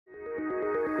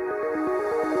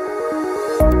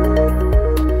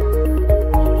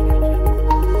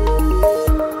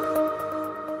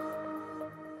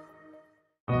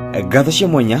Gathasha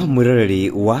mwanya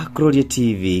mwiroreri wa Kuroria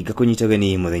TV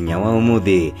gakunyitagani muthenya wa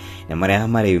umuthi na maria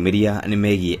mareyumiria ni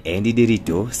megie Eddy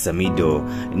Samidoh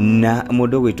na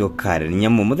mundu gwitwo Karen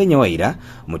nyamu. Muthenya wa ira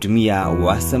mutumia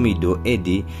wa Samidoh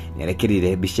Eddy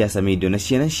nerekerire bicha Samidoh na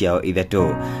ciana ciao ithatu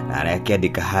na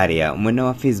arakiandika haria mwena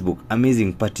wa Facebook: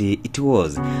 amazing party it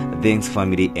was. Thanks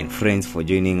family and friends for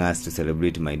joining us to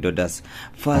celebrate my daughter's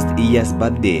first year's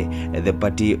birthday. The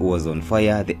party was on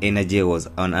fire, the energy was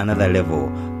on another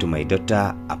level. To my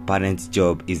daughter, a parent's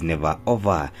job is never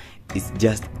over. It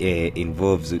just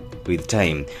involves with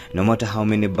time. No matter how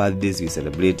many birthdays we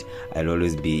celebrate, I'll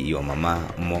always be your mama.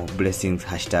 More blessings.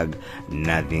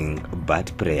 #nothing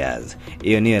but prayers.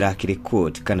 Iyo niyo rakiri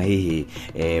quote kana hihi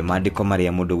maandiko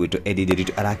maria mundu gwitwo Eddy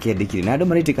arakiandikire na andu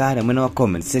maritika haria mwena wa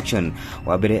comment section.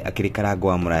 Wa mbere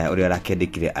akirikaragwa muraya uria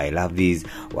arakiandikire I love this.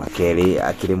 Wa keri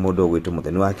akiri mundu gwitwo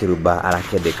mutheni wa kiruba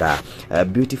arakiandika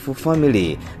beautiful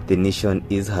family, the nation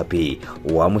is happy.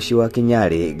 Wa mushi wa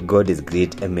Kinyari, God is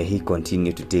great and may he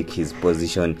continue to take his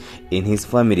position in his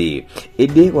family.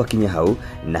 Eddy wakinya hau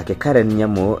nake Karen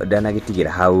nyamu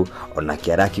danagitigira hau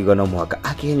onake arakiuga no muhaka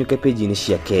akihenyuke page ni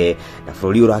ciake na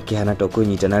bururi urakihana to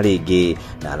kunyitana ringi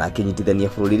na arakinyitithania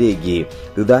bururi ringi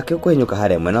thutha wake kuhenyuka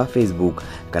haria mwena wa Facebook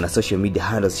kana social media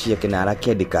handles ciake na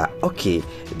arakiandika okay,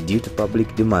 due to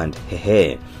public demand,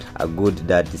 hehe, a good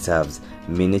dad deserves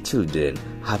many children,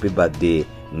 happy birthday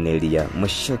Nelia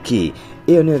Mushoki.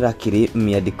 Iyo ni rakiri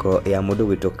miandiko ya mundu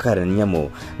gwitwo Karen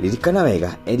nyamu. Ririkana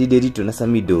wega Eddy na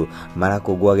Samidoh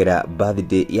marakugwagira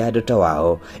birthday ya daughter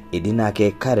wao. Eddy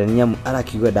nake Karen nyamu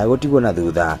arakiuga dagotigwo na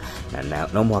thutha na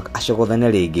no muhaka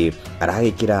acogothane ringi.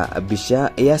 Aragikira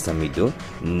bicha ya Samidoh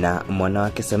na mwana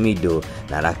wake Samidoh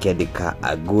na arakiandika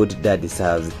a good dad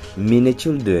deserves many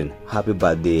children, happy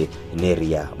birthday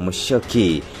Nelia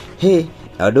Mushoki. Hey,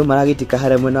 ado maragitika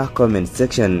haria mwena wa comment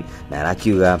section na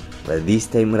arakiuga this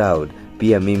time round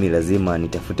pia mimi lazima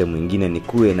nitafute mwingine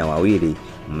nikuwe na wawili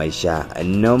maisha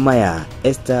noma ya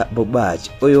Esther Bobach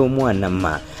oyo mwana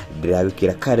ma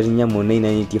ndiragukira Karen nyamu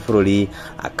neina nyitie bururi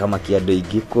akama kiando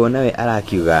ingiko nawe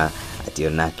arakiuga ati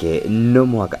onake no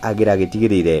mwaka agira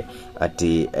gitigirire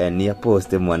ati ni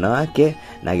post mwana wake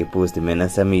na gipost mena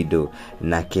Samidoh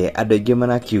nake ando ingi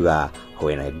manakiuga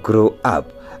when I grow up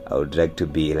I would like to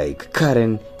be like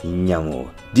Karen nyamu.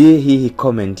 Die hihi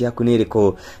comment yaku ni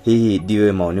riko, hihi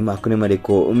diwe maoni maku ni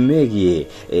mariko megie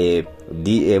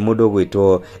mundu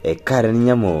gwitwo Karen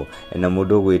nyamu na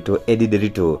mundu gwitwo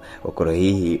Eddy okoro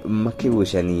hihi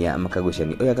makigucania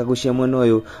oya kagucia mwena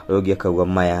uyu ugi akauga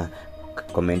maya.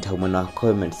 Comment hau mwena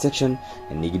comment section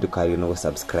nigi ndukario no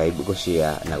subscribe go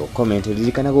share na go comment.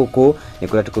 Ririkana guku ni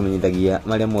kura tukumenyithagia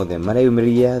maria mothe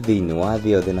mareyumiria thiini wa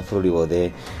thii yothe na bururi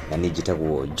wothe na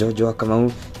nijitagwo Jojo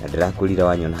Akamau na ndirakurira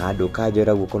wanyona handu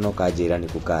kanjora guko no kanjira ni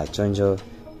kuka chonjo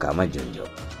kama jonjo.